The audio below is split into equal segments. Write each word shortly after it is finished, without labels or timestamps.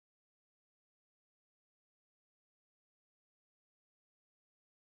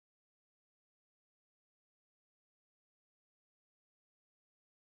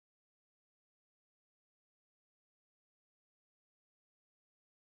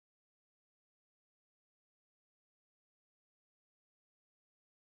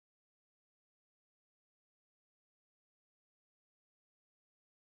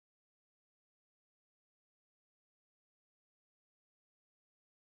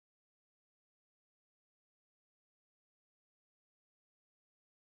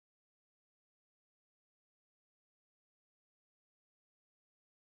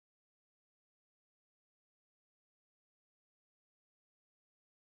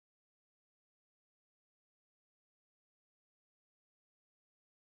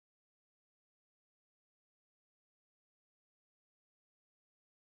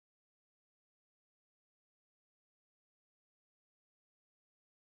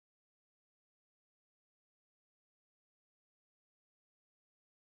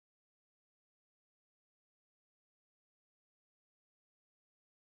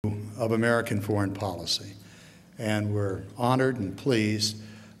of American foreign policy. And we're honored and pleased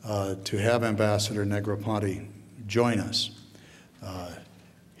to have Ambassador Negroponte join us.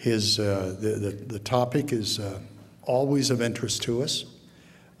 The topic is always of interest to us.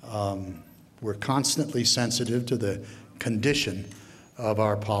 We're constantly sensitive to the condition of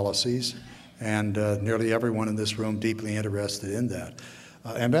our policies, and nearly everyone in this room deeply interested in that.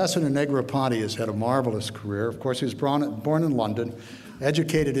 Ambassador Negroponte has had a marvelous career. Of course, he was born in London,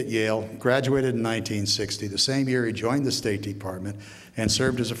 educated at Yale, graduated in 1960. The same year he joined the State Department and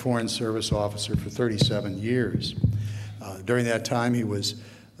served as a Foreign Service officer for 37 years. During that time, he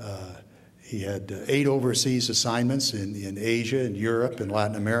had 8 overseas assignments in Asia, and Europe, and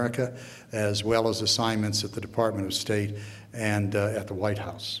Latin America, as well as assignments at the Department of State and at the White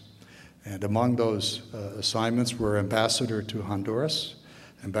House. And among those assignments were ambassador to Honduras,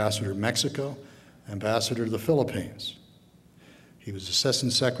 ambassador to Mexico, ambassador to the Philippines. He was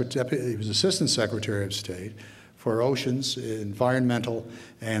Assistant Secretary of State for Oceans, Environmental,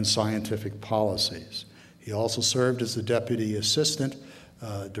 and Scientific Policies. He also served as the Deputy Assistant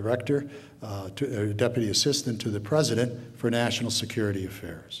Deputy Assistant to the President for National Security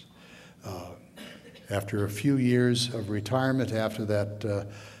Affairs. After a few years of retirement, after that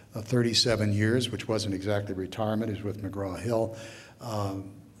 37 years, which wasn't exactly retirement, he was with McGraw-Hill,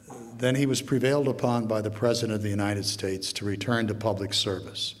 then he was prevailed upon by the President of the United States to return to public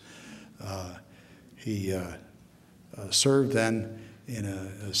service. He served then in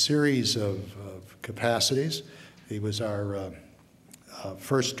a series of capacities. He was our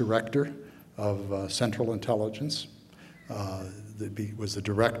first director of Central Intelligence, was the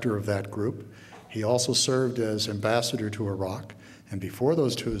director of that group. He also served as ambassador to Iraq, and before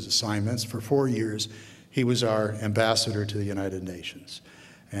those 2 assignments, for 4 years, he was our ambassador to the United Nations.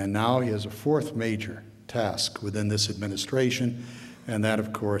 And now he has a 4th major task within this administration, and that,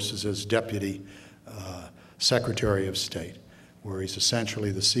 of course, is as Deputy Secretary of State, where he's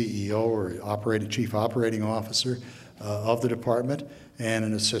essentially the CEO or Chief Operating Officer of the department and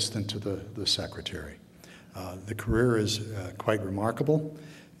an assistant to the Secretary. The career is quite remarkable.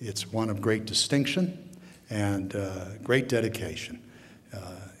 It's one of great distinction and great dedication.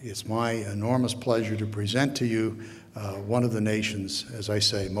 It's my enormous pleasure to present to you one of the nation's, as I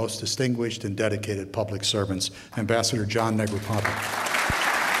say, most distinguished and dedicated public servants, Ambassador John Negroponte.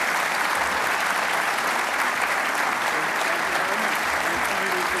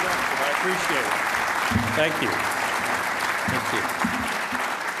 I appreciate it. Thank you.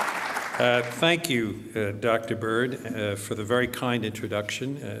 Thank you, Dr. Byrd, for the very kind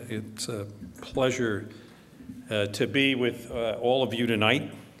introduction. It's a pleasure to be with all of you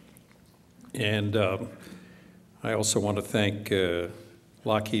tonight. And I also want to thank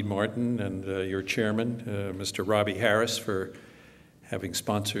Lockheed Martin and your chairman, Mr. Robbie Harris, for having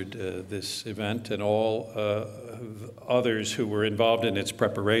sponsored this event, and all others who were involved in its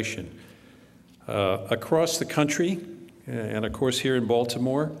preparation. Across the country, and of course here in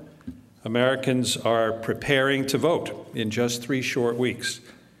Baltimore, Americans are preparing to vote in just 3 short weeks,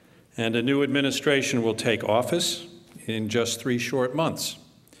 and a new administration will take office in just 3 short months.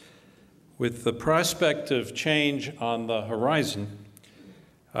 With the prospect of change on the horizon,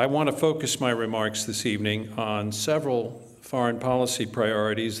 I want to focus my remarks this evening on several foreign policy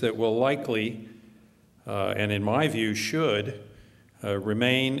priorities that will likely, and in my view should,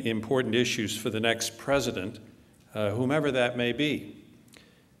 remain important issues for the next president, whomever that may be.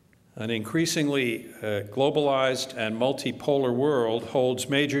 An increasingly globalized and multipolar world holds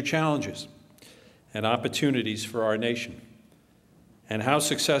major challenges and opportunities for our nation. And how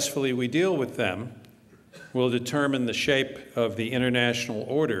successfully we deal with them will determine the shape of the international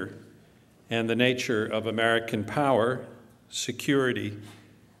order and the nature of American power, security,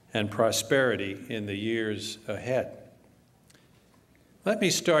 and prosperity in the years ahead. Let me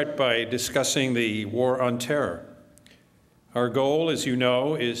start by discussing the war on terror. Our goal, as you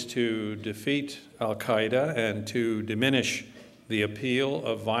know, is to defeat al-Qaeda and to diminish the appeal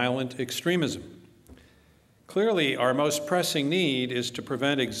of violent extremism. Clearly, our most pressing need is to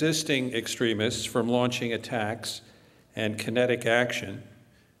prevent existing extremists from launching attacks and kinetic action,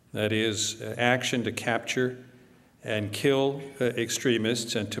 that is, action to capture and kill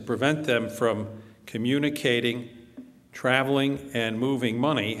extremists and to prevent them from communicating, traveling, and moving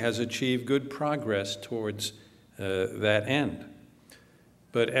money has achieved good progress towards that end.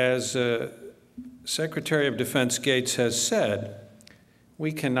 But as Secretary of Defense Gates has said,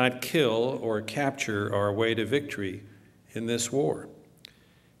 we cannot kill or capture our way to victory in this war.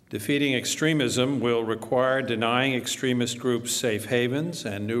 Defeating extremism will require denying extremist groups safe havens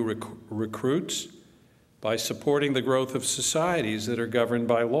and new recruits, by supporting the growth of societies that are governed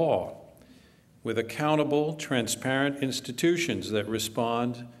by law, with accountable, transparent institutions that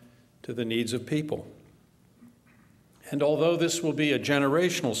respond to the needs of people. And although this will be a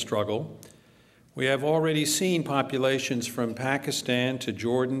generational struggle, we have already seen populations from Pakistan to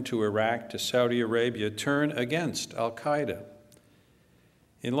Jordan to Iraq to Saudi Arabia turn against al-Qaeda,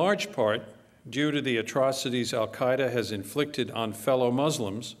 in large part due to the atrocities al-Qaeda has inflicted on fellow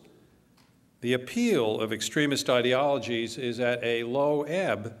Muslims. The appeal of extremist ideologies is at a low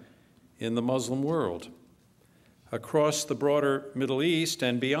ebb in the Muslim world. Across the broader Middle East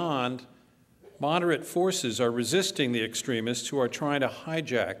and beyond, moderate forces are resisting the extremists who are trying to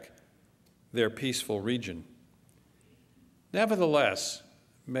hijack their peaceful region. Nevertheless,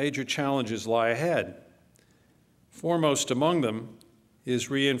 major challenges lie ahead. Foremost among them is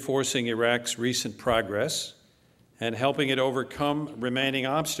reinforcing Iraq's recent progress and helping it overcome remaining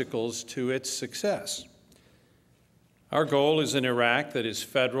obstacles to its success. Our goal is an Iraq that is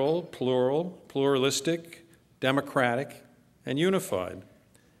federal, plural, pluralistic, democratic, and unified.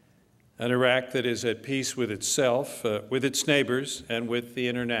 An Iraq that is at peace with itself, with its neighbors, and with the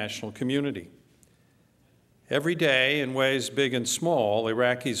international community. Every day, in ways big and small,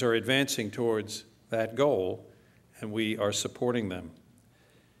 Iraqis are advancing towards that goal, and we are supporting them.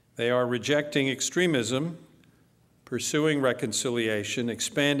 They are rejecting extremism, pursuing reconciliation,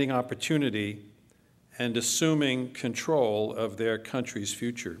 expanding opportunity, and assuming control of their country's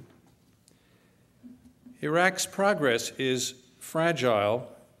future. Iraq's progress is fragile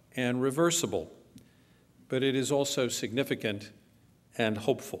and reversible, but it is also significant and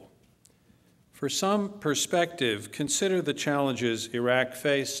hopeful. For some perspective, consider the challenges Iraq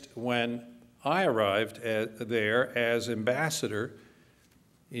faced when I arrived there as ambassador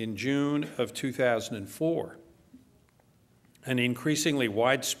in June of 2004. An increasingly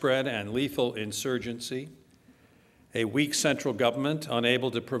widespread and lethal insurgency, a weak central government unable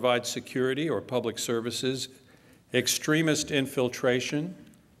to provide security or public services, extremist infiltration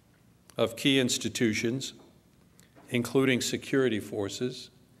of key institutions, including security forces,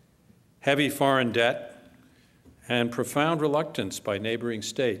 heavy foreign debt, and profound reluctance by neighboring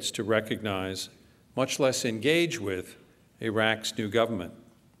states to recognize, much less engage with, Iraq's new government.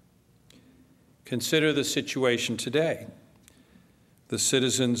 Consider the situation today. The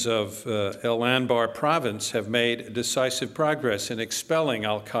citizens of El Anbar province have made decisive progress in expelling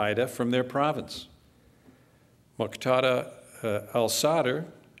al-Qaeda from their province. Muqtada al-Sadr,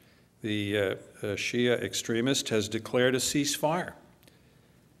 the Shia extremist, has declared a ceasefire.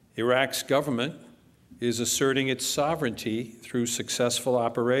 Iraq's government is asserting its sovereignty through successful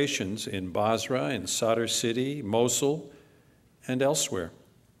operations in Basra, in Sadr City, Mosul, and elsewhere.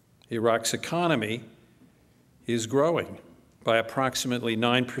 Iraq's economy is growing by approximately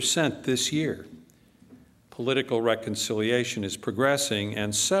 9% this year. Political reconciliation is progressing,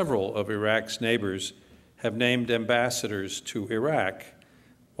 and several of Iraq's neighbors have named ambassadors to Iraq,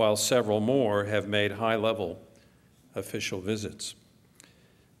 while several more have made high-level official visits.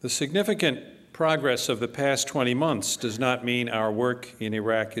 The significant progress of the past 20 months does not mean our work in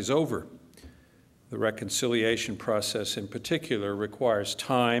Iraq is over. The reconciliation process in particular requires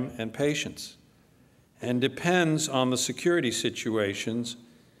time and patience and depends on the security situation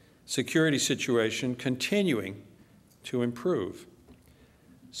continuing to improve.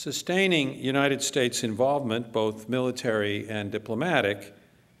 Sustaining United States involvement, both military and diplomatic,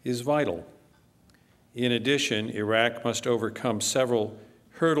 is vital. In addition, Iraq must overcome several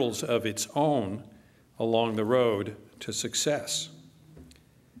hurdles of its own along the road to success.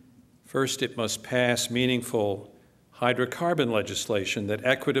 First, it must pass meaningful hydrocarbon legislation that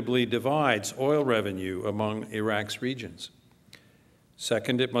equitably divides oil revenue among Iraq's regions.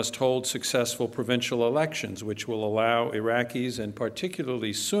 Second, it must hold successful provincial elections, which will allow Iraqis, and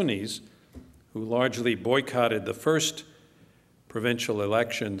particularly Sunnis, who largely boycotted the first provincial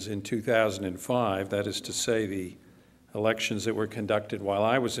elections in 2005, that is to say, the elections that were conducted while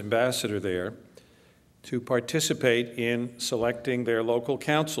I was ambassador there, to participate in selecting their local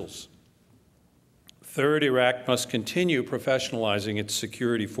councils. Third, Iraq must continue professionalizing its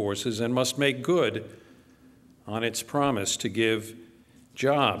security forces and must make good on its promise to give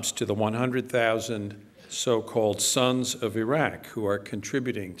jobs to the 100,000 so-called sons of Iraq who are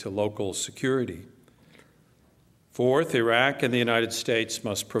contributing to local security. Fourth, Iraq and the United States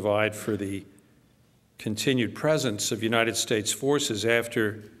must provide for the continued presence of United States forces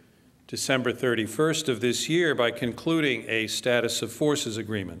after December 31st of this year by concluding a status of forces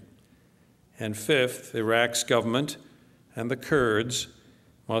agreement. And fifth, Iraq's government and the Kurds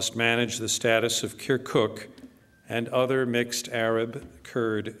must manage the status of Kirkuk and other mixed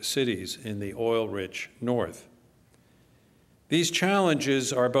Arab-Kurd cities in the oil-rich north. These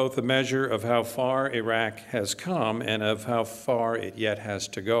challenges are both a measure of how far Iraq has come and of how far it yet has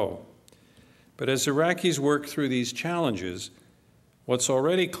to go. But as Iraqis work through these challenges, what's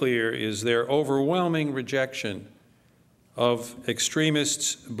already clear is their overwhelming rejection of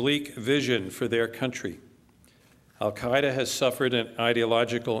extremists' bleak vision for their country. Al-Qaeda has suffered an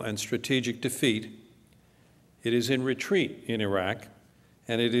ideological and strategic defeat. It is in retreat in Iraq,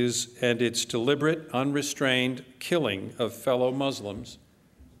 and its deliberate, unrestrained killing of fellow Muslims,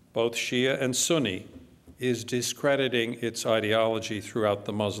 both Shia and Sunni, is discrediting its ideology throughout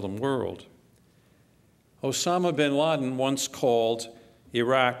the Muslim world. Osama bin Laden once called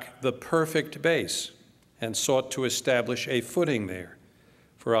Iraq the perfect base and sought to establish a footing there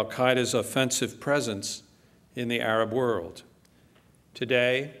for al-Qaeda's offensive presence in the Arab world.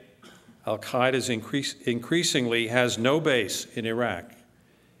 Today, al-Qaeda increasingly has no base in Iraq.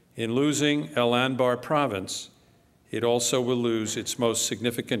 In losing El Anbar province, it also will lose its most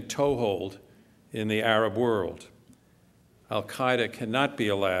significant toehold in the Arab world. Al-Qaeda cannot be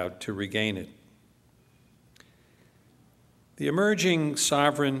allowed to regain it. The emerging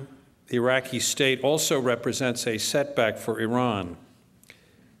sovereign Iraqi state also represents a setback for Iran.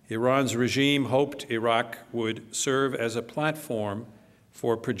 Iran's regime hoped Iraq would serve as a platform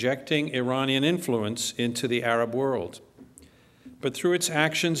for projecting Iranian influence into the Arab world. But through its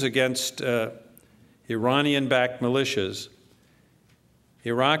actions against Iranian-backed militias,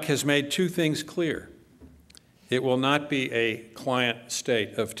 Iraq has made two things clear. It will not be a client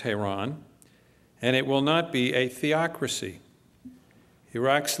state of Tehran, and it will not be a theocracy.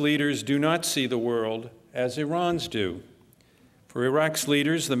 Iraq's leaders do not see the world as Iran's do. For Iraq's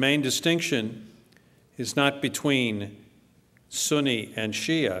leaders, the main distinction is not between Sunni and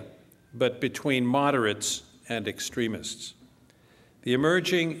Shia, but between moderates and extremists. The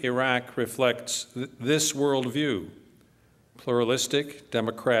emerging Iraq reflects this worldview, pluralistic,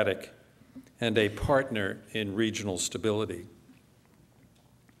 democratic, and a partner in regional stability.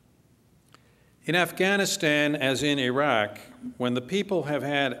 In Afghanistan, as in Iraq, when the people have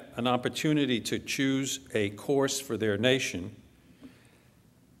had an opportunity to choose a course for their nation,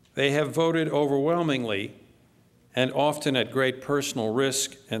 they have voted overwhelmingly and often at great personal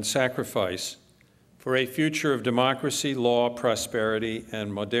risk and sacrifice for a future of democracy, law, prosperity,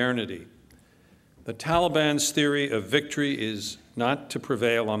 and modernity. The Taliban's theory of victory is not to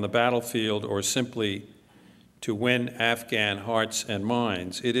prevail on the battlefield or simply to win Afghan hearts and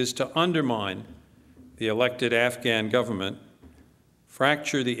minds. It is to undermine the elected Afghan government,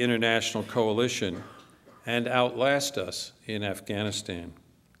 fracture the international coalition, and outlast us in Afghanistan.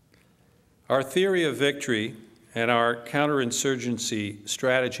 Our theory of victory and our counterinsurgency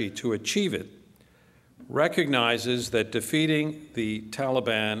strategy to achieve it recognizes that defeating the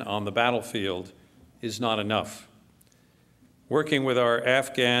Taliban on the battlefield is not enough. Working with our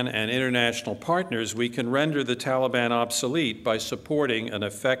Afghan and international partners, we can render the Taliban obsolete by supporting an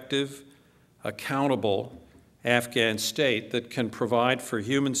effective, accountable Afghan state that can provide for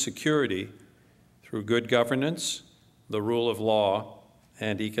human security through good governance, the rule of law,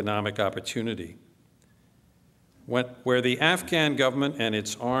 and economic opportunity. Where the Afghan government and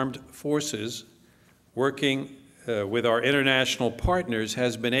its armed forces, working with our international partners,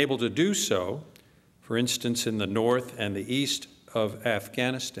 has been able to do so, for instance, in the north and the east of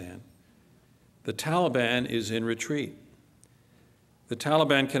Afghanistan, the Taliban is in retreat. The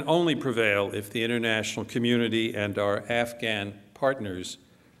Taliban can only prevail if the international community and our Afghan partners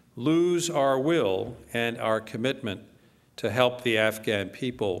lose our will and our commitment to help the Afghan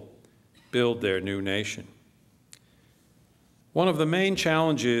people build their new nation. One of the main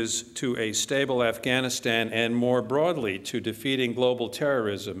challenges to a stable Afghanistan and more broadly to defeating global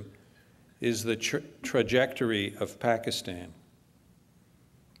terrorism is the trajectory of Pakistan.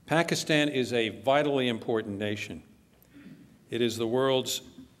 Pakistan is a vitally important nation. It is the world's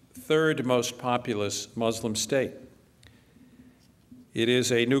third most populous Muslim state. It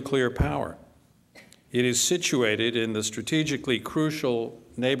is a nuclear power. It is situated in the strategically crucial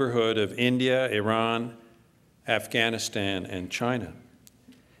neighborhood of India, Iran, Afghanistan, and China.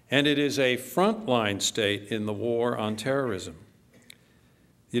 And it is a frontline state in the war on terrorism.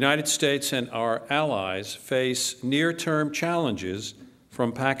 The United States and our allies face near-term challenges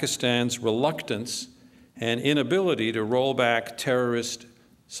from Pakistan's reluctance and inability to roll back terrorist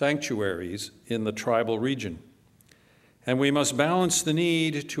sanctuaries in the tribal region. And we must balance the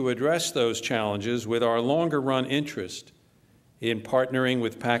need to address those challenges with our longer-run interest in partnering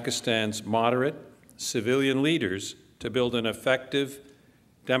with Pakistan's moderate civilian leaders to build an effective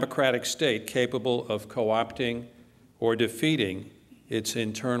democratic state capable of co-opting or defeating its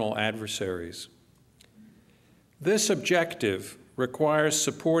internal adversaries. This objective requires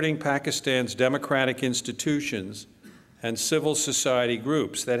supporting Pakistan's democratic institutions and civil society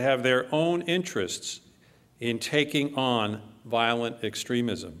groups that have their own interests in taking on violent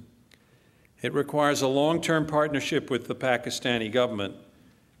extremism. It requires a long-term partnership with the Pakistani government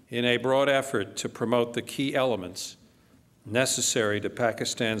in a broad effort to promote the key elements necessary to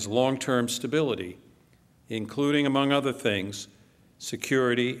Pakistan's long-term stability, including, among other things,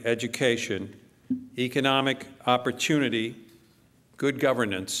 security, education, economic opportunity, good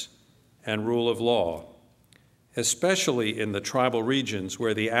governance, and rule of law, especially in the tribal regions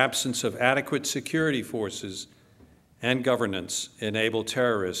where the absence of adequate security forces and governance enable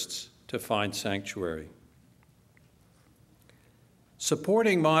terrorists to find sanctuary.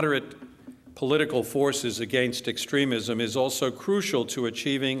 Supporting moderate political forces against extremism is also crucial to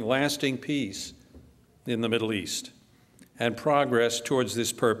achieving lasting peace in the Middle East, and progress towards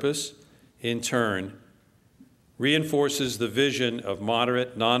this purpose, in turn, reinforces the vision of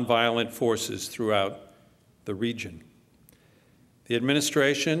moderate, nonviolent forces throughout the region.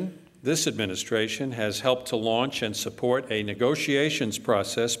 This administration has helped to launch and support a negotiations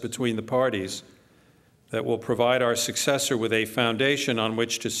process between the parties that will provide our successor with a foundation on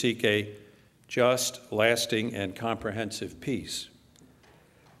which to seek a just, lasting, and comprehensive peace.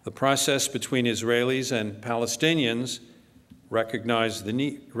 The process between Israelis and Palestinians recognizes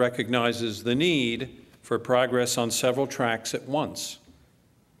the need for progress on several tracks at once: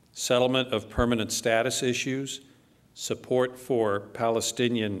 settlement of permanent status issues, support for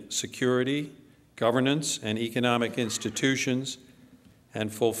Palestinian security, governance, and economic institutions,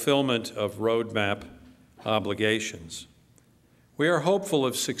 and fulfillment of roadmap obligations. We are hopeful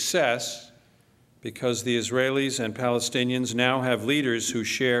of success because the Israelis and Palestinians now have leaders who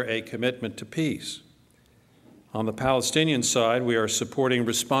share a commitment to peace. On the Palestinian side, we are supporting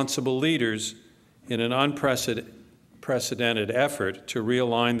responsible leaders in an unprecedented effort to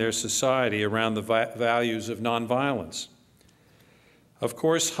realign their society around the values of nonviolence. Of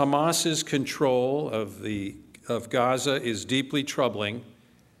course, Hamas's control of Gaza is deeply troubling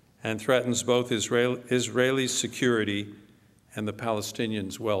and threatens both Israeli security and the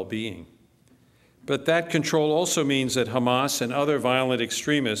Palestinians' well-being. But that control also means that Hamas and other violent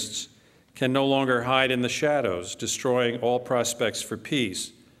extremists can no longer hide in the shadows, destroying all prospects for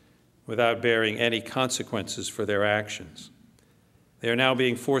peace without bearing any consequences for their actions. They are now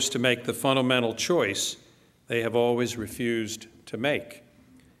being forced to make the fundamental choice they have always refused to make.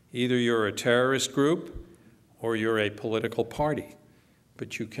 Either you're a terrorist group or you're a political party,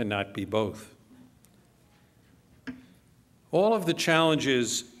 but you cannot be both. All of the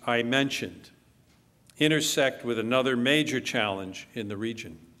challenges I mentioned intersect with another major challenge in the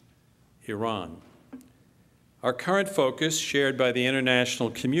region: Iran. Our current focus, shared by the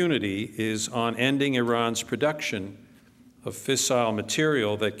international community, is on ending Iran's production of fissile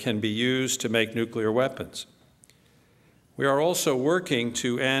material that can be used to make nuclear weapons. We are also working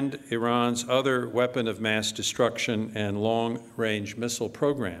to end Iran's other weapon of mass destruction and long-range missile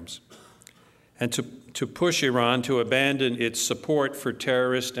programs, and to push Iran to abandon its support for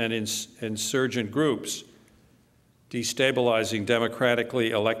terrorist and insurgent groups, destabilizing democratically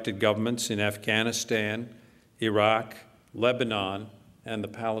elected governments in Afghanistan, Iraq, Lebanon, and the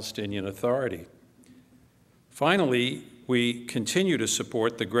Palestinian Authority. Finally, we continue to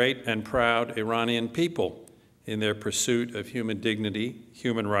support the great and proud Iranian people in their pursuit of human dignity,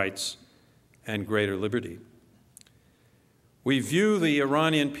 human rights, and greater liberty. We view the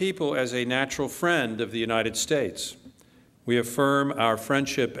Iranian people as a natural friend of the United States. We affirm our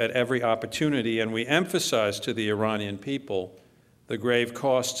friendship at every opportunity, and we emphasize to the Iranian people the grave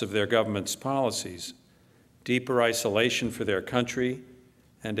costs of their government's policies: deeper isolation for their country,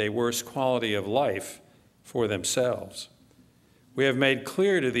 and a worse quality of life for themselves. We have made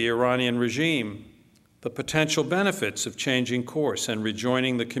clear to the Iranian regime the potential benefits of changing course and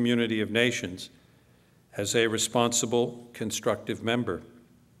rejoining the community of nations as a responsible, constructive member.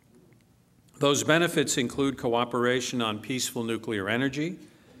 Those benefits include cooperation on peaceful nuclear energy,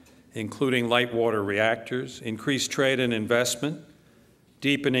 including light water reactors, increased trade and investment,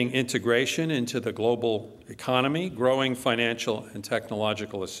 deepening integration into the global economy, growing financial and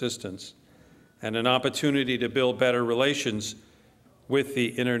technological assistance, and an opportunity to build better relations with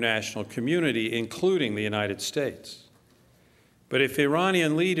the international community, including the United States. But if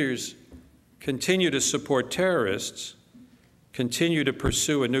Iranian leaders continue to support terrorists, continue to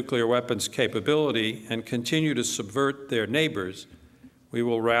pursue a nuclear weapons capability, and continue to subvert their neighbors, we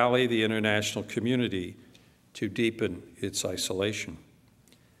will rally the international community to deepen its isolation.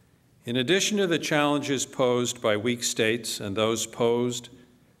 In addition to the challenges posed by weak states and those posed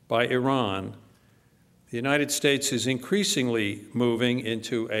by Iran, the United States is increasingly moving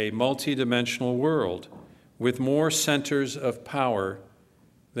into a multidimensional world with more centers of power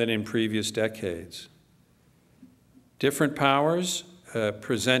than in previous decades. Different powers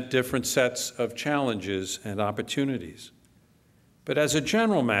present different sets of challenges and opportunities. But as a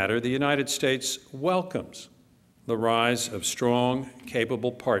general matter, the United States welcomes the rise of strong,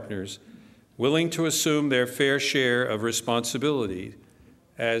 capable partners willing to assume their fair share of responsibility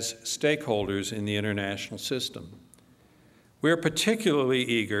as stakeholders in the international system. We are particularly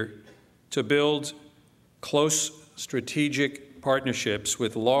eager to build close strategic partnerships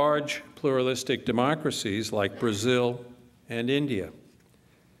with large pluralistic democracies like Brazil and India.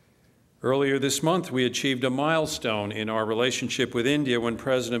 Earlier this month, we achieved a milestone in our relationship with India when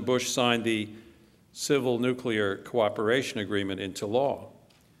President Bush signed the Civil Nuclear Cooperation Agreement into law.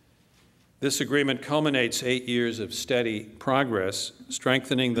 This agreement culminates 8 years of steady progress,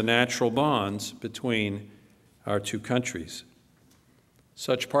 strengthening the natural bonds between our two countries.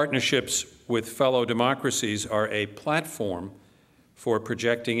 Such partnerships with fellow democracies are a platform for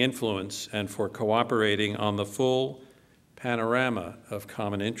projecting influence and for cooperating on the full panorama of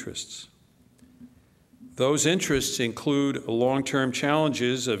common interests. Those interests include long-term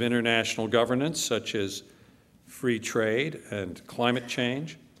challenges of international governance, such as free trade and climate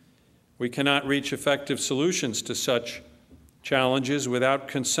change. We cannot reach effective solutions to such challenges without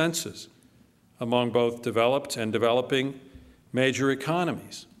consensus among both developed and developing major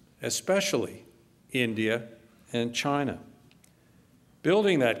economies, especially India and China.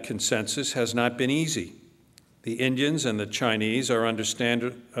 Building that consensus has not been easy. The Indians and the Chinese are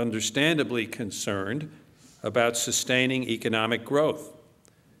understandably concerned about sustaining economic growth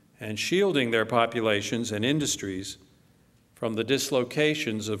and shielding their populations and industries from the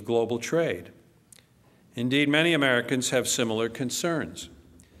dislocations of global trade. Indeed, many Americans have similar concerns.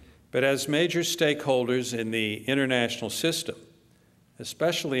 But as major stakeholders in the international system,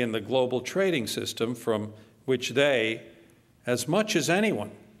 especially in the global trading system from which they, as much as anyone,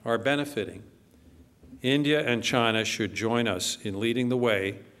 are benefiting, India and China should join us in leading the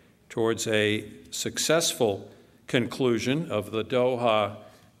way towards a successful conclusion of the Doha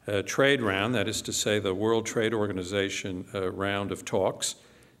trade round, that is to say the World Trade Organization round of talks,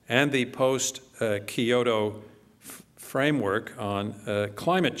 and the post-Kyoto framework on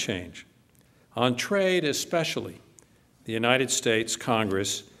climate change. On trade especially, the United States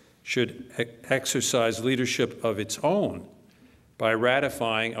Congress should exercise leadership of its own by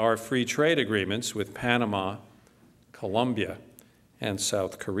ratifying our free trade agreements with Panama, Colombia, and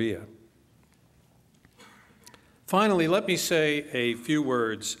South Korea. Finally, let me say a few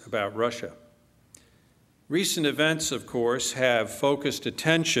words about Russia. Recent events, of course, have focused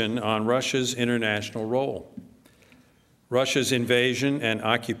attention on Russia's international role. Russia's invasion and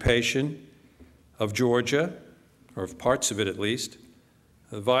occupation of Georgia, or of parts of it at least,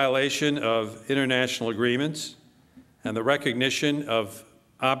 the violation of international agreements, and the recognition of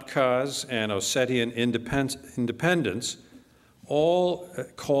Abkhaz and Ossetian independence all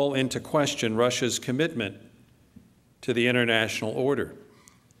call into question Russia's commitment to the international order.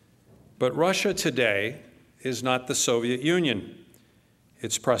 But Russia today is not the Soviet Union.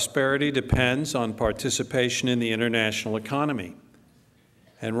 Its prosperity depends on participation in the international economy.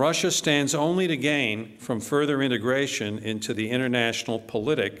 And Russia stands only to gain from further integration into the international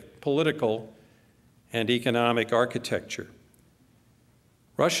political and economic architecture.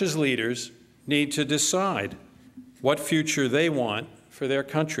 Russia's leaders need to decide what future they want for their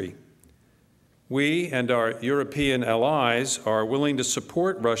country. We and our European allies are willing to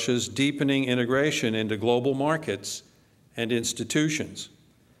support Russia's deepening integration into global markets and institutions,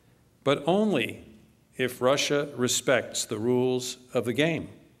 but only if Russia respects the rules of the game.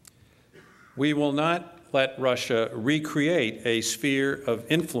 We will not let Russia recreate a sphere of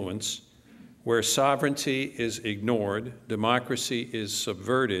influence where sovereignty is ignored, democracy is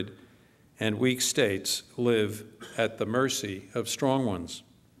subverted, and weak states live at the mercy of strong ones.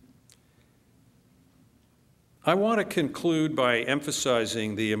 I want to conclude by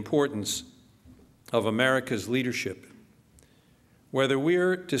emphasizing the importance of America's leadership. Whether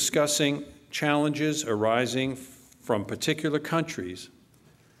we're discussing challenges arising from particular countries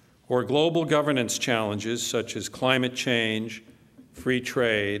or global governance challenges such as climate change, free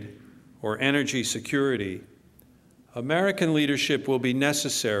trade, or energy security, American leadership will be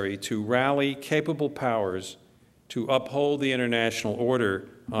necessary to rally capable powers to uphold the international order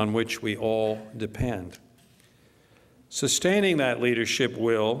on which we all depend. Sustaining that leadership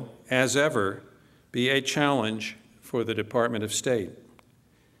will, as ever, be a challenge for the Department of State.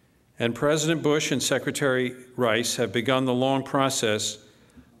 And President Bush and Secretary Rice have begun the long process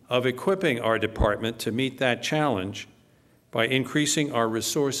of equipping our department to meet that challenge by increasing our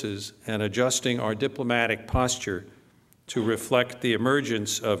resources and adjusting our diplomatic posture to reflect the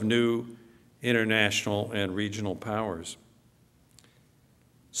emergence of new international and regional powers.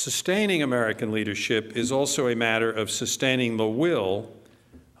 Sustaining American leadership is also a matter of sustaining the will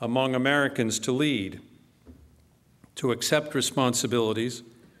among Americans to lead, to accept responsibilities,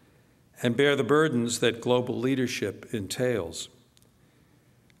 and bear the burdens that global leadership entails.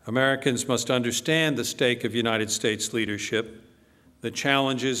 Americans must understand the stake of United States leadership, the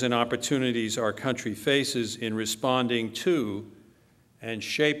challenges and opportunities our country faces in responding to and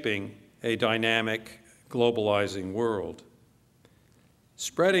shaping a dynamic, globalizing world.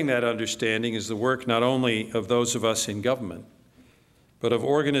 Spreading that understanding is the work not only of those of us in government, but of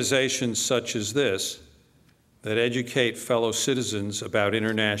organizations such as this that educate fellow citizens about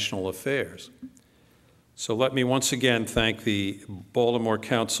international affairs. So let me once again thank the Baltimore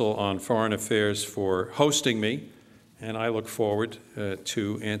Council on Foreign Affairs for hosting me, and I look forward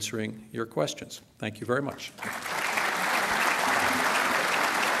to answering your questions. Thank you very much.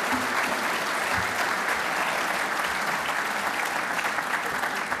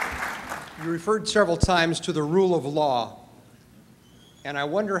 You referred several times to the rule of law, and I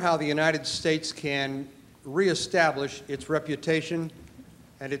wonder how the United States can reestablish its reputation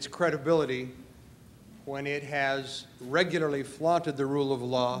and its credibility when it has regularly flaunted the rule of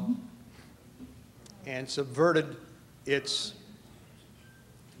law and subverted its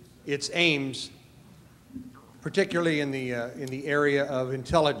aims, particularly in the area of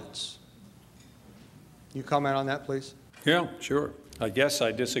intelligence. Can you comment on that, please? Yeah, sure. I guess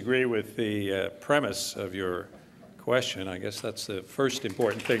I disagree with the premise of your question. I guess that's the first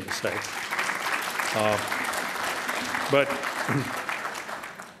important thing to say.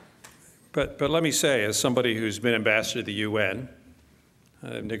 But let me say, as somebody who's been ambassador to the UN,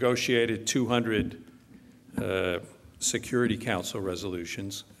 negotiated 200 Security Council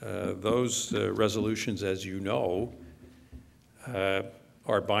resolutions. Those resolutions, as you know,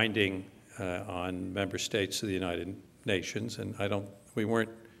 are binding on member states of the United Nations, and we weren't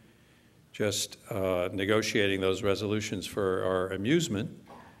just negotiating those resolutions for our amusement.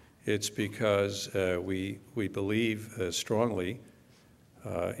 It's because we believe strongly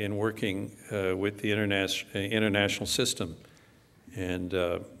in working with the international system. And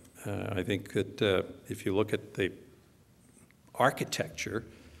I think that if you look at the architecture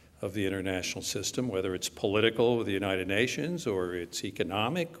of the international system, whether it's political with the United Nations or it's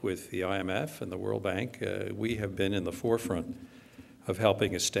economic with the IMF and the World Bank, we have been in the forefront of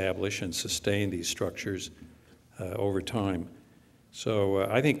helping establish and sustain these structures over time. So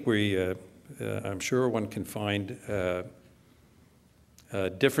I think I'm sure one can find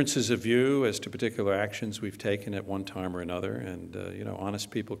differences of view as to particular actions we've taken at one time or another, and honest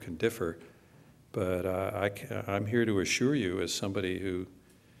people can differ. But I'm here to assure you, as somebody who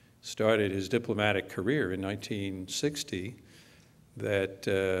started his diplomatic career in 1960, that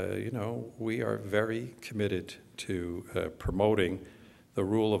we are very committed to promoting the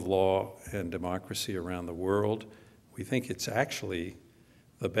rule of law and democracy around the world. We think it's actually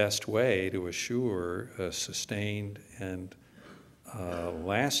the best way to assure a sustained and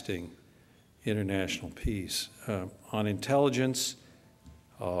lasting international peace. On intelligence,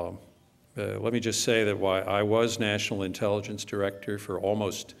 let me just say that while I was National Intelligence Director for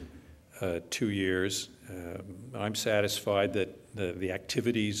almost 2 years, I'm satisfied that the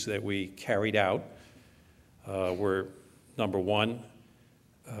activities that we carried out were, number one,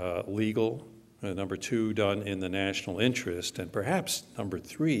 legal, number two, done in the national interest, and perhaps number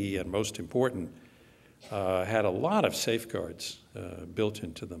three, and most important, had a lot of safeguards built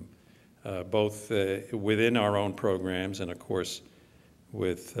into them, both within our own programs and, of course,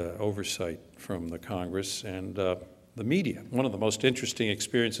 with oversight from the Congress and the media. One of the most interesting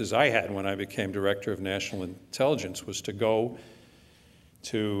experiences I had when I became Director of National Intelligence was to go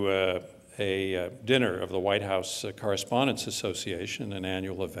to a dinner of the White House Correspondents Association, an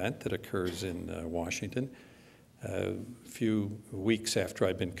annual event that occurs in Washington, a few weeks after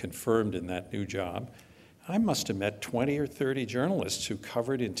I'd been confirmed in that new job. I must have met 20 or 30 journalists who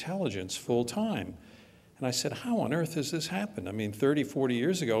covered intelligence full time. And I said, how on earth has this happened? I mean, 30, 40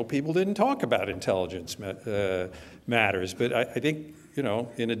 years ago, people didn't talk about intelligence matters. But I think,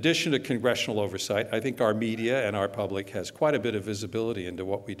 in addition to congressional oversight, I think our media and our public has quite a bit of visibility into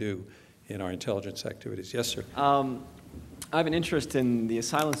what we do in our intelligence activities. Yes, sir. I have an interest in the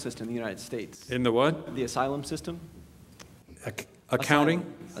asylum system in the United States. In the what? The asylum system. Accounting?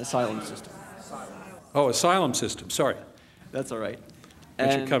 Asylum system. Oh, asylum system, sorry. That's all right.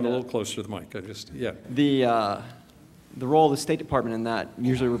 You should come a little closer to the mic. Yeah. The role of the State Department in that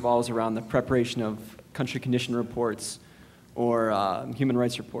usually revolves around the preparation of country condition reports or human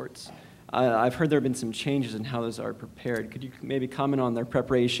rights reports. I've heard there have been some changes in how those are prepared. Could you maybe comment on their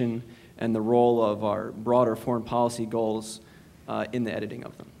preparation and the role of our broader foreign policy goals in the editing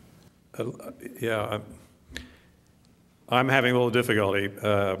of them? Yeah, I'm having a little difficulty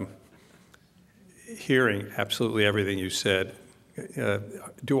hearing absolutely everything you said.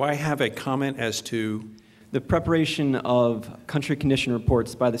 Do I have a comment as to? The preparation of country condition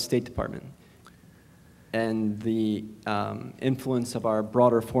reports by the State Department and the influence of our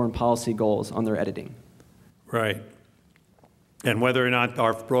broader foreign policy goals on their editing. Right. And whether or not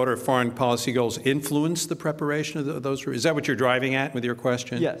our broader foreign policy goals influence the preparation of those, is that what you're driving at with your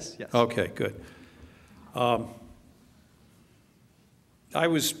question? Yes, yes. Okay, good. I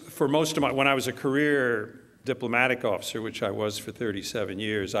was, for most of when I was a career diplomatic officer, which I was for 37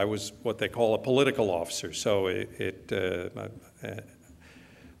 years, I was what they call a political officer. So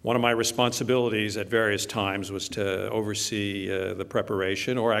one of my responsibilities at various times was to oversee the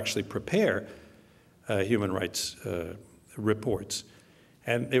preparation or actually prepare human rights reports.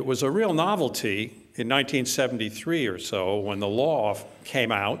 And it was a real novelty in 1973 or so when the law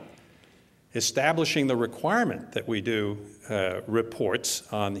came out establishing the requirement that we do reports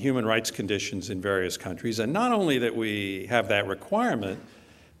on human rights conditions in various countries. And not only that we have that requirement,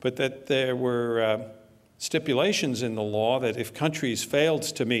 but that there were stipulations in the law that if countries failed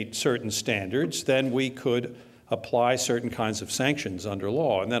to meet certain standards, then we could apply certain kinds of sanctions under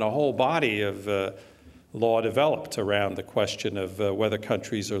law. And then a whole body of law developed around the question of whether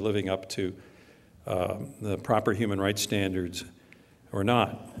countries are living up to the proper human rights standards or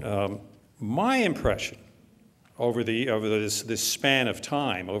not. My impression over this span of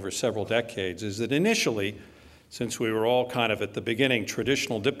time, over several decades, is that initially, since we were all kind of at the beginning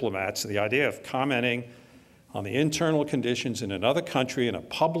traditional diplomats, the idea of commenting on the internal conditions in another country in a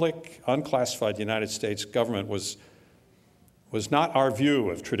public, unclassified United States government was not our view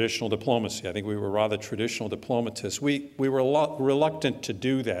of traditional diplomacy. I think we were rather traditional diplomatists. We were reluctant to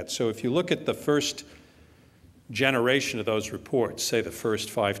do that. So if you look at the first generation of those reports, say the first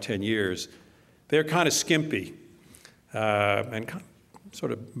 5-10 years, they're kind of skimpy and kind of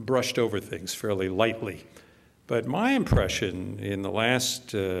sort of brushed over things fairly lightly. But my impression in the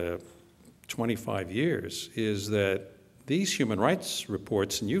last 25 years is that these human rights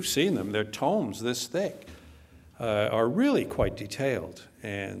reports, and you've seen them, they're tomes this thick, are really quite detailed.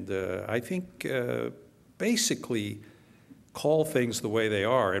 And I think basically call things the way they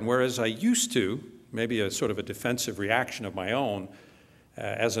are. And whereas I used to, maybe a sort of a defensive reaction of my own,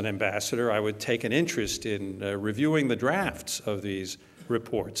 as an ambassador, I would take an interest in reviewing the drafts of these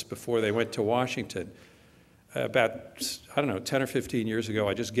reports before they went to Washington. About, I don't know, 10 or 15 years ago,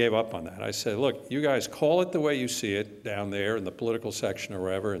 I just gave up on that. I said, look, you guys call it the way you see it down there in the political section or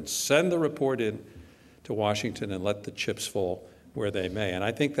wherever, and send the report in to Washington and let the chips fall where they may. And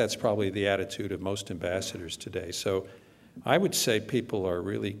I think that's probably the attitude of most ambassadors today. So I would say people are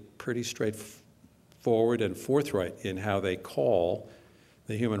really pretty straightforward and forthright in how they call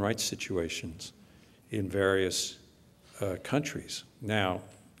the human rights situations in various countries. Now,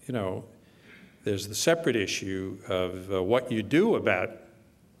 you know, there's the separate issue of what you do about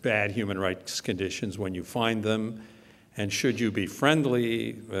bad human rights conditions when you find them, and should you be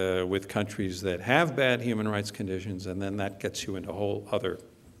friendly with countries that have bad human rights conditions, and then that gets you into a whole other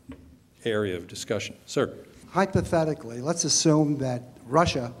area of discussion. Sir. Hypothetically, let's assume that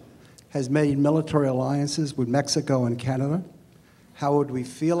Russia has made military alliances with Mexico and Canada. How would we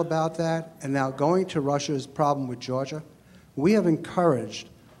feel about that? And now going to Russia's problem with Georgia, we have encouraged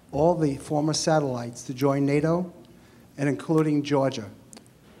all the former satellites to join NATO, and including Georgia.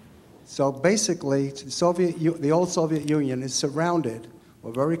 So basically, the old Soviet Union is surrounded,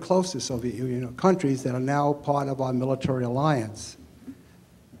 or very close to the Soviet Union, of countries that are now part of our military alliance.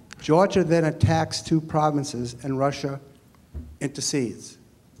 Georgia then attacks two provinces, and Russia intercedes.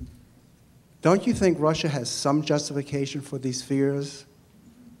 Don't you think Russia has some justification for these fears?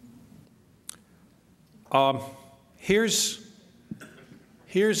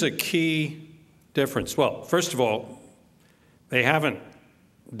 Here's a key difference. Well, first of all, they haven't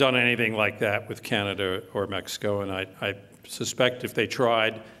done anything like that with Canada or Mexico, and I suspect if they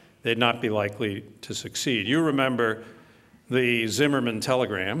tried, they'd not be likely to succeed. You remember the Zimmerman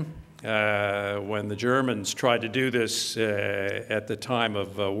telegram when the Germans tried to do this at the time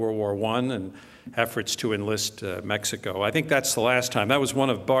of World War I and efforts to enlist Mexico. I think that's the last time. That was one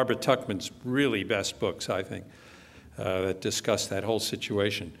of Barbara Tuchman's really best books, I think, that discussed that whole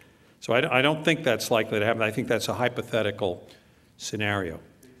situation. So I don't think that's likely to happen. I think that's a hypothetical scenario.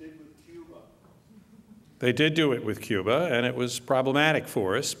 They did do it with Cuba, and it was problematic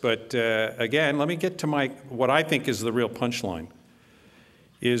for us. But again, let me get to what I think is the real punchline,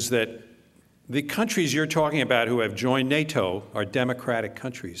 is that the countries you're talking about who have joined NATO are democratic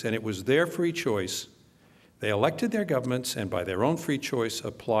countries, and it was their free choice. They elected their governments and by their own free choice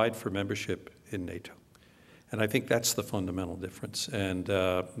applied for membership in NATO. And I think that's the fundamental difference. And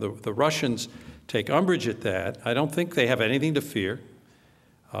the Russians take umbrage at that. I don't think they have anything to fear.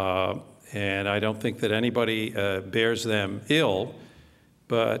 And I don't think that anybody bears them ill.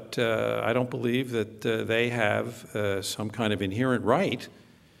 But I don't believe that they have some kind of inherent right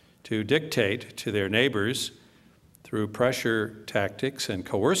to dictate to their neighbors through pressure tactics and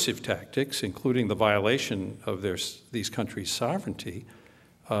coercive tactics, including the violation of these countries' sovereignty,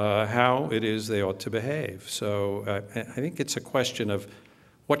 how it is they ought to behave. So I think it's a question of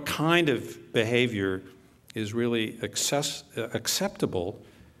what kind of behavior is really acceptable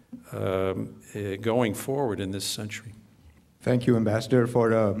going forward in this century. Thank you, Ambassador,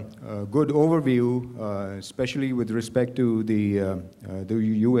 for a good overview, especially with respect to the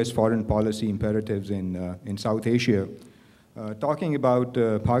U.S. foreign policy imperatives in South Asia. Talking about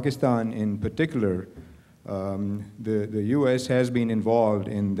Pakistan in particular, the U.S. has been involved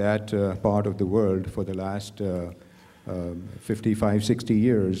in that part of the world for the last 55, 60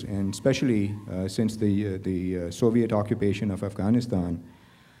 years, and especially since the Soviet occupation of Afghanistan.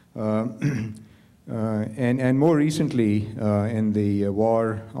 And more recently, in the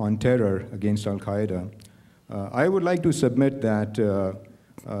war on terror against Al-Qaeda, I would like to submit that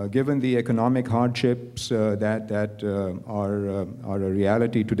given the economic hardships that are a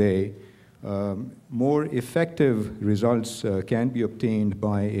reality today, more effective results can be obtained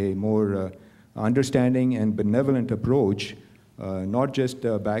by a more understanding and benevolent approach, not just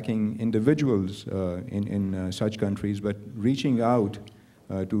backing individuals in such countries, but reaching out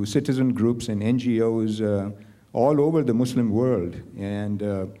to citizen groups and NGOs all over the Muslim world, and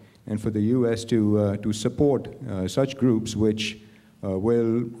for the U.S. to support such groups which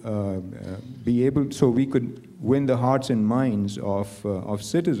will be able, so we could win the hearts and minds of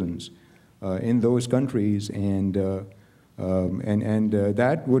citizens in those countries, and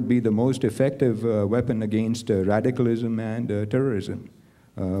that would be the most effective weapon against radicalism and terrorism.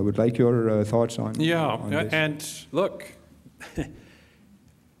 Would like your thoughts on this. And look.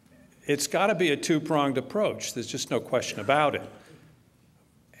 It's got to be a two-pronged approach. There's just no question about it.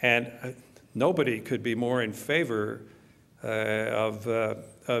 And nobody could be more in favor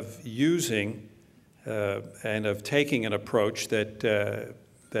of using and of taking an approach that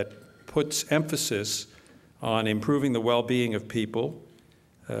puts emphasis on improving the well-being of people,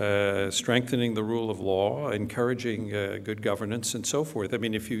 strengthening the rule of law, encouraging good governance, and so forth. I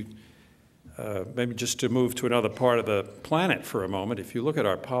mean, if you maybe just to move to another part of the planet for a moment, if you look at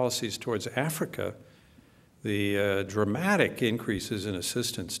our policies towards Africa, the dramatic increases in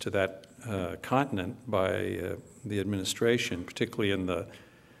assistance to that continent by the administration, particularly in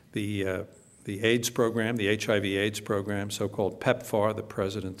the AIDS program, the HIV/AIDS program, so-called PEPFAR, the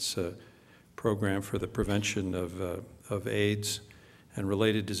President's program for the prevention of AIDS and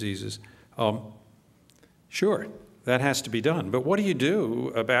related diseases. Sure, that has to be done. But what do you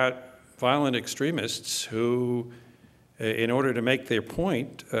do about violent extremists who, in order to make their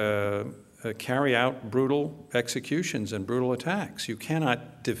point, carry out brutal executions and brutal attacks? You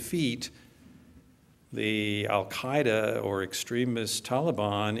cannot defeat the Al-Qaeda or extremist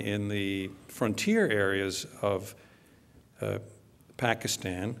Taliban in the frontier areas of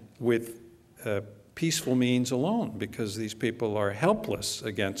Pakistan with peaceful means alone, because these people are helpless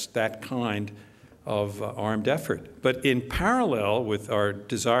against that kind of armed effort. But in parallel with our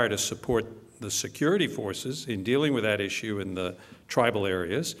desire to support the security forces in dealing with that issue in the tribal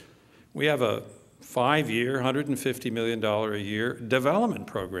areas, we have a 5-year, $150 million a year development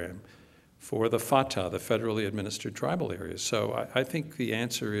program for the FATA, the federally administered tribal areas. So I think the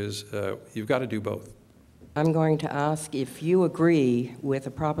answer is you've got to do both. I'm going to ask if you agree with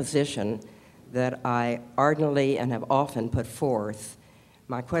a proposition that I ardently and have often put forth.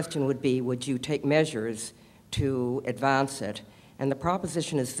 My question would be, would you take measures to advance it? And the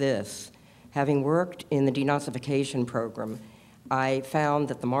proposition is this: having worked in the denazification program, I found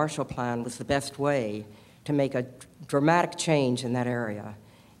that the Marshall Plan was the best way to make a dramatic change in that area.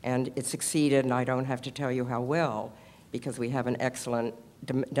 And it succeeded, and I don't have to tell you how well, because we have an excellent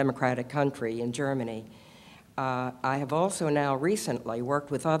democratic country in Germany. I have also now recently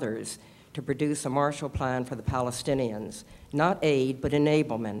worked with others to produce a Marshall Plan for the Palestinians, not aid, but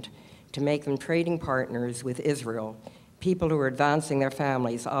enablement, to make them trading partners with Israel. People who are advancing their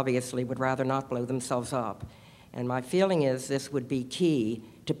families obviously would rather not blow themselves up. And my feeling is this would be key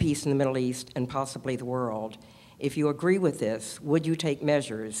to peace in the Middle East and possibly the world. If you agree with this, would you take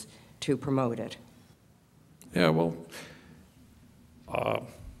measures to promote it? Yeah, well,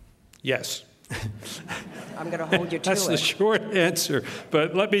 yes. I'm going to hold you to That's it. the short answer.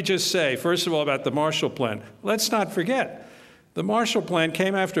 But let me just say, first of all, about the Marshall Plan. Let's not forget, the Marshall Plan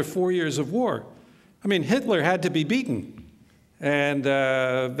came after 4 years of war. I mean, Hitler had to be beaten, and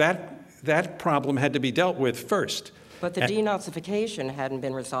that problem had to be dealt with first. But the denazification hadn't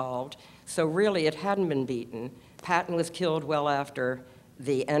been resolved, so really it hadn't been beaten. Patton was killed well after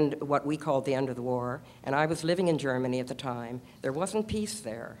the end, what we called the end of the war, and I was living in Germany at the time. There wasn't peace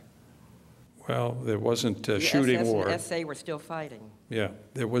there. Well, there wasn't a shooting war. The SS and SA were still fighting. Yeah,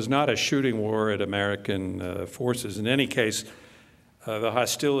 there was not a shooting war at American forces. In any case, the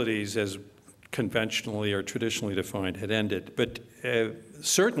hostilities, as conventionally or traditionally defined, had ended. But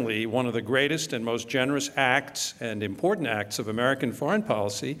certainly one of the greatest and most generous acts and important acts of American foreign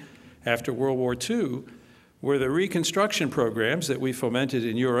policy after World War II were the reconstruction programs that we fomented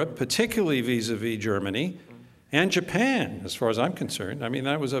in Europe, particularly vis-a-vis Germany and Japan, as far as I'm concerned. I mean,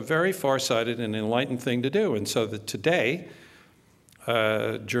 that was a very far-sighted and enlightened thing to do. And so that today,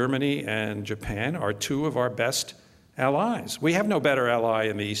 Germany and Japan are two of our best allies. We have no better ally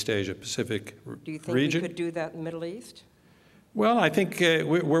in the East Asia Pacific region. Do you think we could do that in the Middle East? Well, I think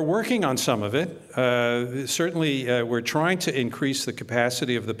we're working on some of it. Certainly, we're trying to increase the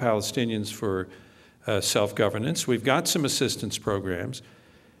capacity of the Palestinians for self-governance. We've got some assistance programs,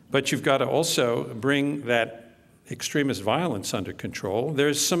 but you've got to also bring that extremist violence under control.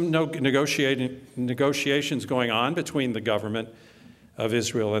 There's some negotiations going on between the government of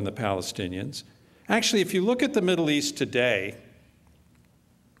Israel and the Palestinians. Actually, if you look at the Middle East today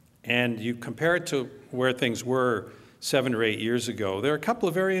and you compare it to where things were 7 or 8 years ago, there are a couple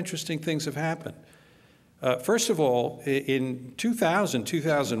of very interesting things have happened. First of all, in 2000,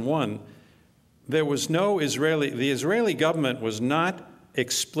 2001, there was no the Israeli government was not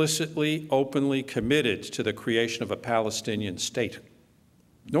explicitly, openly committed to the creation of a Palestinian state,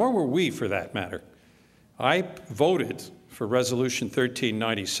 nor were we, for that matter. I voted for Resolution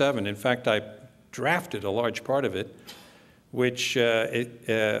 1397. In fact, I drafted a large part of it, which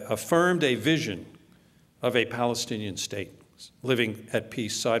affirmed a vision of a Palestinian state living at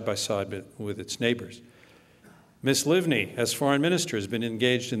peace side by side with its neighbors. Ms. Livni, as foreign minister, has been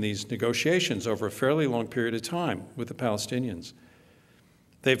engaged in these negotiations over a fairly long period of time with the Palestinians.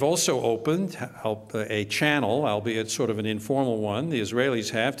 They've also opened a channel, albeit sort of an informal one, the Israelis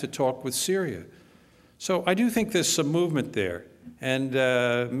have, to talk with Syria. So I do think there's some movement there. And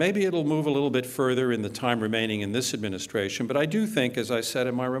maybe it'll move a little bit further in the time remaining in this administration. But I do think, as I said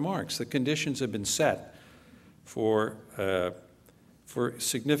in my remarks, the conditions have been set for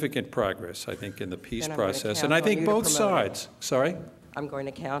significant progress, I think, in the peace process. And I think both sides. Sorry? I'm going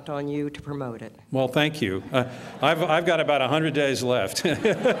to count on you to promote it. Well, thank you. I've got about 100 days left.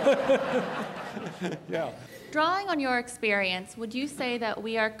 Yeah. Drawing on your experience, would you say that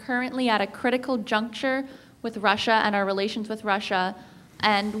we are currently at a critical juncture with Russia and our relations with Russia?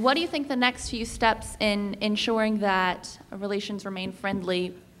 And what do you think the next few steps in ensuring that relations remain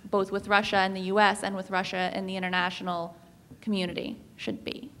friendly, both with Russia and the U.S. and with Russia and the international community should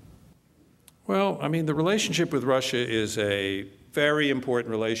be? Well, I mean, the relationship with Russia is a very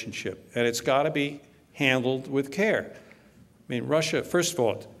important relationship, and it's got to be handled with care. I mean, Russia, first of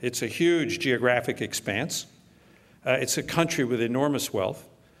all, it's a huge geographic expanse. It's a country with enormous wealth.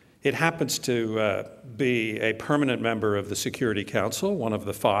 It happens to be a permanent member of the Security Council, one of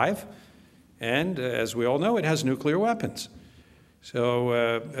the 5, and as we all know, it has nuclear weapons. So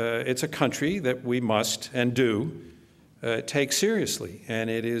it's a country that we must and do take seriously, and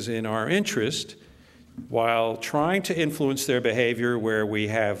it is in our interest, while trying to influence their behavior where we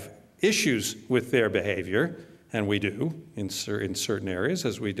have issues with their behavior, and we do in certain areas,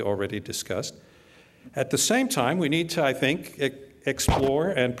 as we already discussed. At the same time, we need to, I think, explore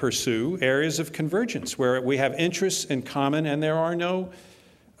and pursue areas of convergence where we have interests in common and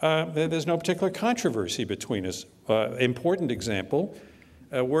there's no particular controversy between us. Important example,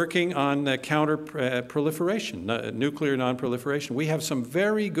 working on counter-proliferation, nuclear non-proliferation. We have some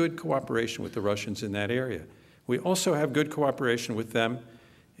very good cooperation with the Russians in that area. We also have good cooperation with them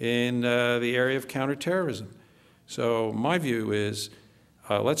in the area of counterterrorism. So my view is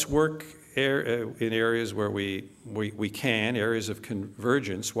let's work in areas where we can, areas of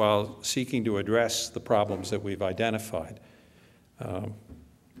convergence, while seeking to address the problems that we've identified.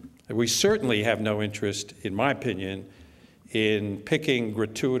 We certainly have no interest, in my opinion, in picking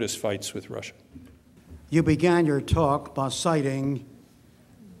gratuitous fights with Russia. You began your talk by citing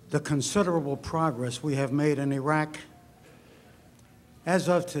the considerable progress we have made in Iraq. As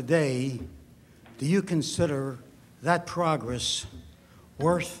of today, do you consider that progress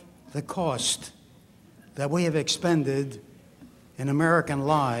worth the cost that we have expended in American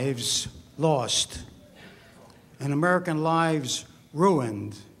lives lost, and American lives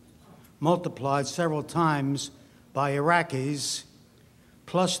ruined, multiplied several times by Iraqis,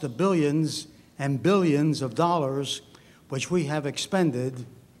 plus the billions and billions of dollars which we have expended,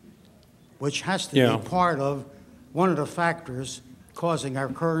 which has to be part of one of the factors causing our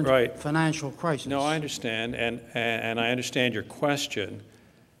current financial crisis? No, I understand, and I understand your question.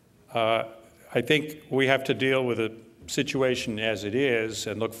 I think we have to deal with the situation as it is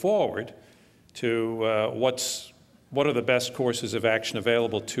and look forward to what are the best courses of action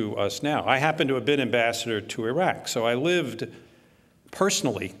available to us now. I happen to have been ambassador to Iraq, so I lived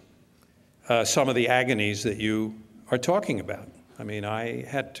personally some of the agonies that you are talking about. I mean, I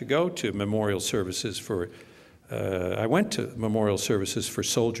had to go to memorial services for I went to memorial services for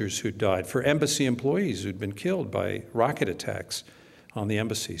soldiers who died, for embassy employees who'd been killed by rocket attacks on the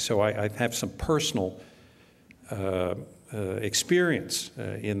embassy. So I have some personal experience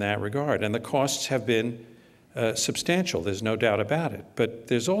in that regard. And the costs have been substantial, there's no doubt about it. But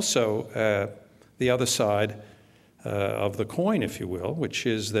there's also the other side of the coin, if you will, which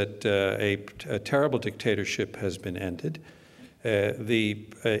is that a terrible dictatorship has been ended.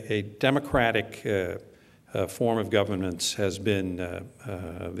 A democratic form of governance has been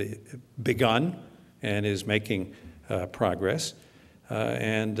begun and is making progress.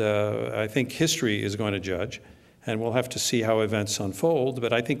 And I think history is going to judge, and we'll have to see how events unfold.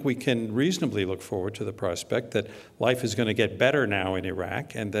 But I think we can reasonably look forward to the prospect that life is going to get better now in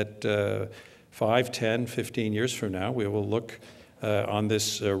Iraq, and that 5, 10, 15 years from now, we will look on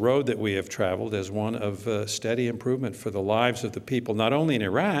this road that we have traveled as one of steady improvement for the lives of the people, not only in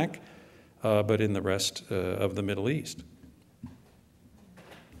Iraq, but in the rest of the Middle East.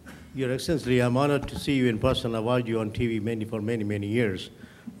 Your Excellency, I'm honored to see you in person. I've watched you on TV for many, many years.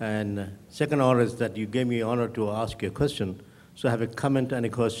 And second honor is that you gave me honor to ask you a question. So I have a comment and a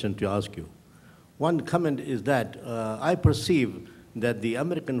question to ask you. One comment is that I perceive that the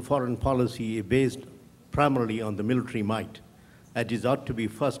American foreign policy is based primarily on the military might. It ought to be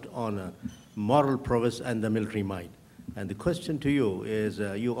first on moral prowess and the military might. And the question to you is,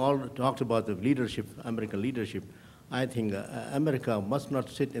 you all talked about the leadership, American leadership. I think America must not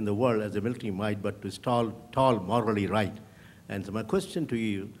sit in the world as a military might, but to tall morally right. And so my question to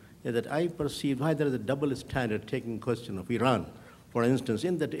you is that I perceive why there is a double standard taking question of Iran. For instance,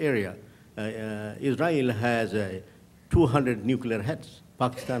 in that area, Israel has 200 nuclear heads.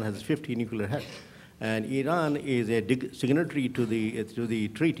 Pakistan has 50 nuclear heads. And Iran is a signatory to the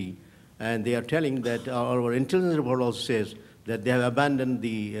treaty. And they are telling that our intelligence report also says that they have abandoned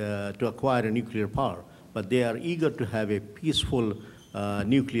to acquire a nuclear power. But they are eager to have a peaceful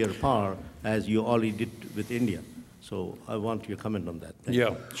nuclear power, as you already did with India. So I want your comment on that. Thank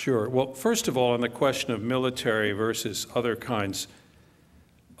you. Sure. Well, first of all, on the question of military versus other kinds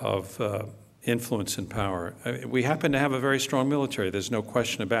of influence and power, we happen to have a very strong military. There's no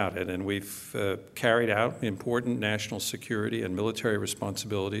question about it. And we've carried out important national security and military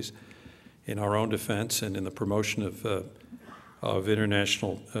responsibilities in our own defense and in the promotion of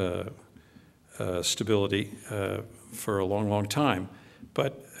international stability for a long, long time.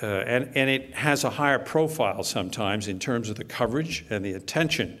 But, and it has a higher profile sometimes in terms of the coverage and the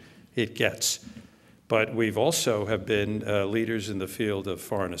attention it gets. But we've also have been leaders in the field of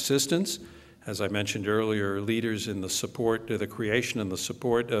foreign assistance. As I mentioned earlier, leaders in the support, the creation and the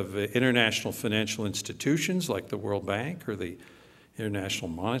support of international financial institutions like the World Bank or the International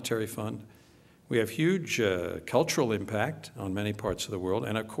Monetary Fund. We have huge cultural impact on many parts of the world,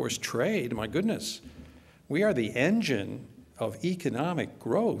 and of course trade, my goodness. We are the engine of economic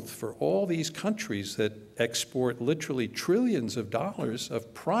growth for all these countries that export literally trillions of dollars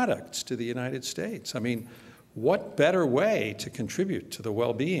of products to the United States. I mean, what better way to contribute to the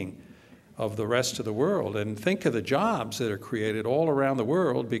well-being of the rest of the world? And think of the jobs that are created all around the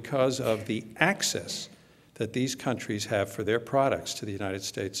world because of the access that these countries have for their products to the United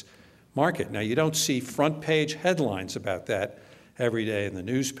States market. Now, you don't see front-page headlines about that every day in the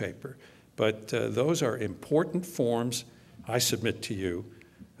newspaper, but those are important forms, I submit to you,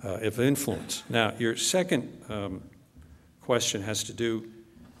 of influence. Now, your second question has to do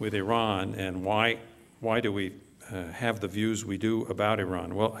with Iran and why do we have the views we do about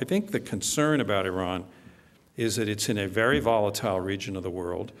Iran. Well, I think the concern about Iran is that it's in a very volatile region of the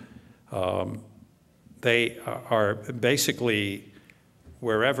world. They are basically,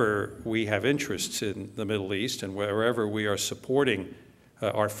 wherever we have interests in the Middle East and wherever we are supporting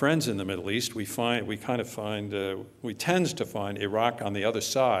our friends in the Middle East, we tend to find Iraq on the other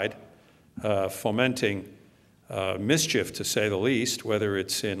side, fomenting mischief, to say the least, whether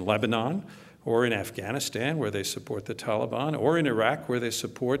it's in Lebanon or in Afghanistan, where they support the Taliban, or in Iraq, where they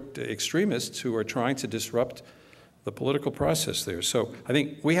support extremists who are trying to disrupt the political process there. So I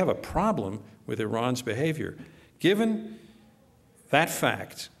think we have a problem with Iran's behavior. Given that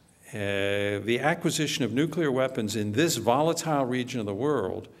fact, the acquisition of nuclear weapons in this volatile region of the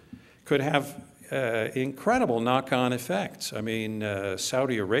world could have incredible knock-on effects. I mean,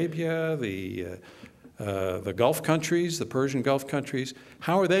 Saudi Arabia, the Gulf countries, the Persian Gulf countries,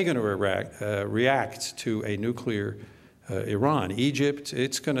 how are they going to react to a nuclear Iran? Egypt,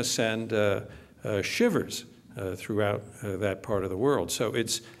 it's going to send shivers throughout that part of the world. So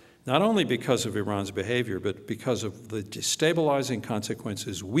it's not only because of Iran's behavior, but because of the destabilizing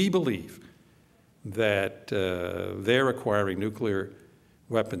consequences we believe that their acquiring nuclear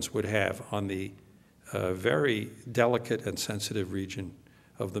weapons would have on the very delicate and sensitive region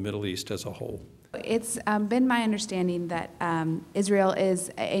of the Middle East as a whole. It's been my understanding that Israel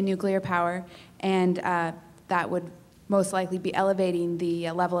is a nuclear power, and that would most likely be elevating the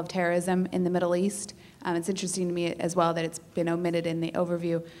level of terrorism in the Middle East. It's interesting to me as well that it's been omitted in the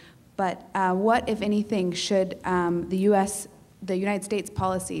overview. But what, if anything, should the United States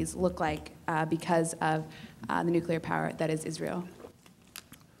policies look like because of the nuclear power that is Israel?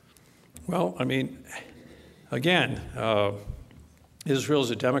 Well, I mean, again, Israel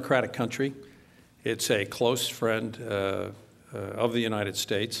is a democratic country. It's a close friend of the United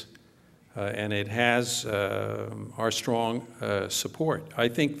States, and it has our strong support. I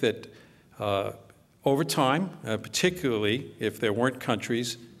think that over time, particularly if there weren't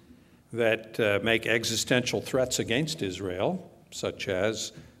countries that make existential threats against Israel, such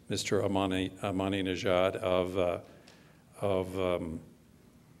as Mr. Ahmadinejad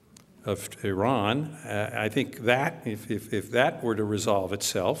of Iran, I think that if that were to resolve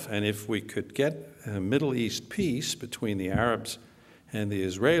itself, and if we could get a Middle East peace between the Arabs and the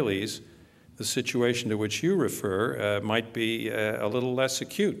Israelis, the situation to which you refer might be a little less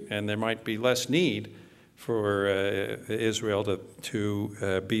acute, and there might be less need for Israel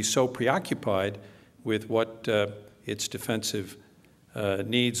to be so preoccupied with what its defensive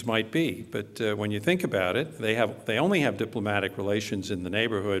needs might be. But when you think about it, they only have diplomatic relations in the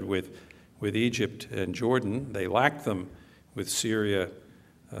neighborhood with Egypt and Jordan. They lack them with Syria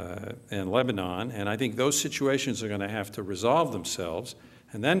and Lebanon. And I think those situations are going to have to resolve themselves.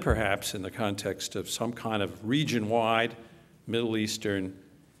 And then perhaps in the context of some kind of region-wide Middle Eastern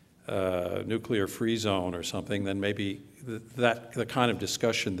nuclear-free zone or something, then maybe the kind of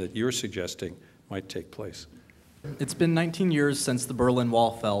discussion that you're suggesting might take place. It's been 19 years since the Berlin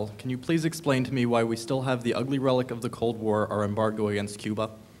Wall fell. Can you please explain to me why we still have the ugly relic of the Cold War, our embargo against Cuba?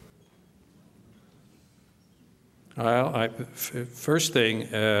 Well, first thing,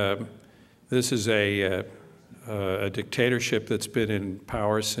 this is a dictatorship that's been in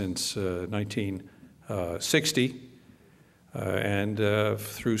power since 1960. And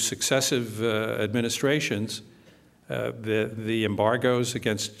through successive administrations, the embargo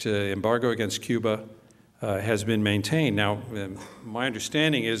against Cuba has been maintained. Now, my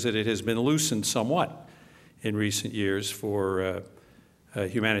understanding is that it has been loosened somewhat in recent years for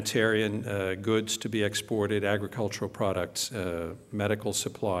humanitarian goods to be exported, agricultural products, medical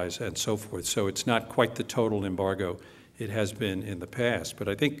supplies, and so forth. So it's not quite the total embargo it has been in the past. But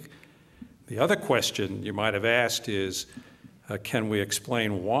I think the other question you might have asked is, can we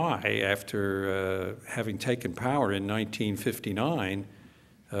explain why, after having taken power in 1959,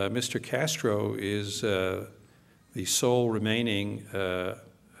 Mr. Castro is the sole remaining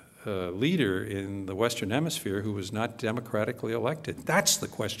leader in the Western Hemisphere who was not democratically elected? That's the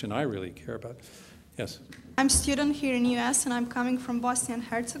question I really care about. Yes? I'm a student here in the U.S. and I'm coming from Bosnia and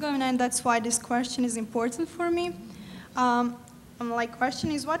Herzegovina, and that's why this question is important for me. My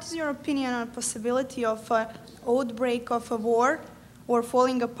question is, what is your opinion on the possibility of an outbreak of a war or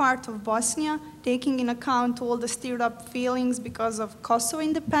falling apart of Bosnia, taking into account all the stirred up feelings because of Kosovo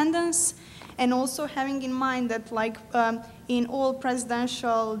independence, and also having in mind that, like in all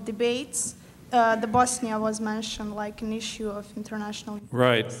presidential debates, the Bosnia was mentioned like an issue of international importance.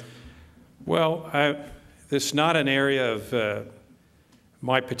 Right. Well, this is not an area of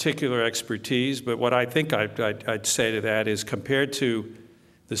my particular expertise, but what I think I'd say to that is, compared to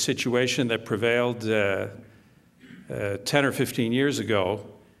the situation that prevailed 10 or 15 years ago,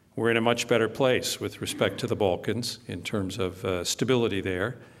 we're in a much better place with respect to the Balkans in terms of stability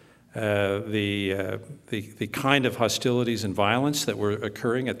there. The kind of hostilities and violence that were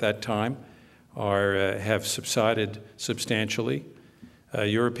occurring at that time have subsided substantially.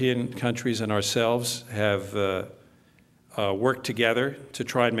 European countries and ourselves have worked together to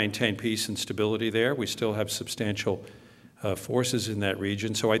try and maintain peace and stability there. We still have substantial forces in that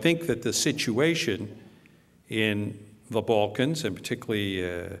region. So I think that the situation in the Balkans, and particularly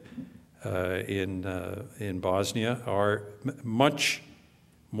in Bosnia, are much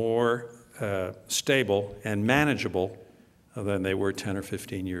more stable and manageable than they were 10 or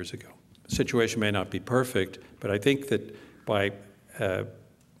 15 years ago. The situation may not be perfect, but I think that by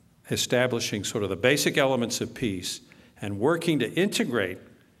establishing sort of the basic elements of peace and working to integrate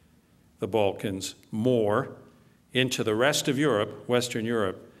the Balkans more into the rest of Europe, Western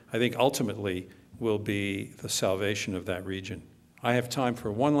Europe, I think ultimately will be the salvation of that region. I have time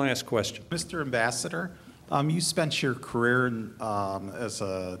for one last question. Mr. Ambassador, you spent your career as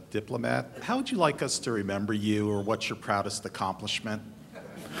a diplomat. How would you like us to remember you, or what's your proudest accomplishment?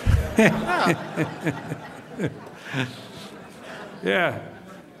 Yeah,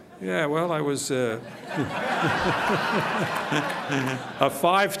 well, I was a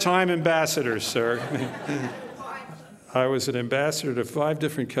 5-time ambassador, sir. I was an ambassador to 5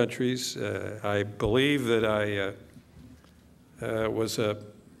 different countries. I believe that I was a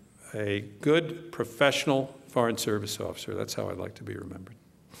good professional Foreign Service officer. That's how I'd like to be remembered.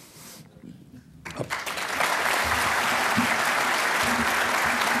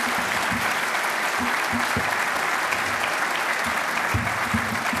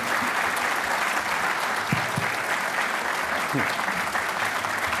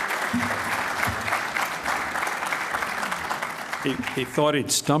 He thought he'd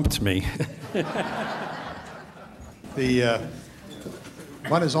stumped me.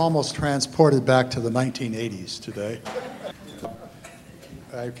 One is almost transported back to the 1980s today.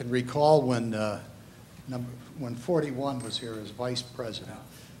 I can recall when 41 was here as vice president.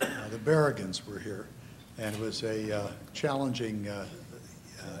 The Berrigans were here, and it was a challenging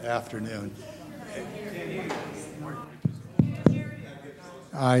afternoon.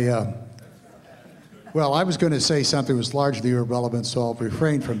 Well, I was going to say something that was largely irrelevant, so I'll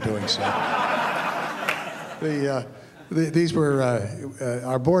refrain from doing so. These were,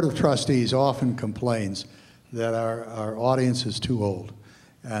 our Board of Trustees often complains that our audience is too old.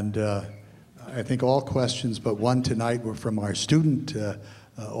 And I think all questions but one tonight were from our student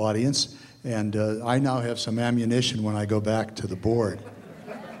audience. And I now have some ammunition when I go back to the board.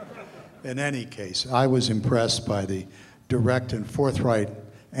 In any case, I was impressed by the direct and forthright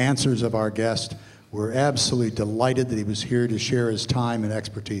answers of our guest. We're absolutely delighted that he was here to share his time and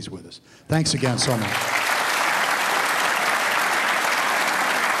expertise with us. Thanks again so much.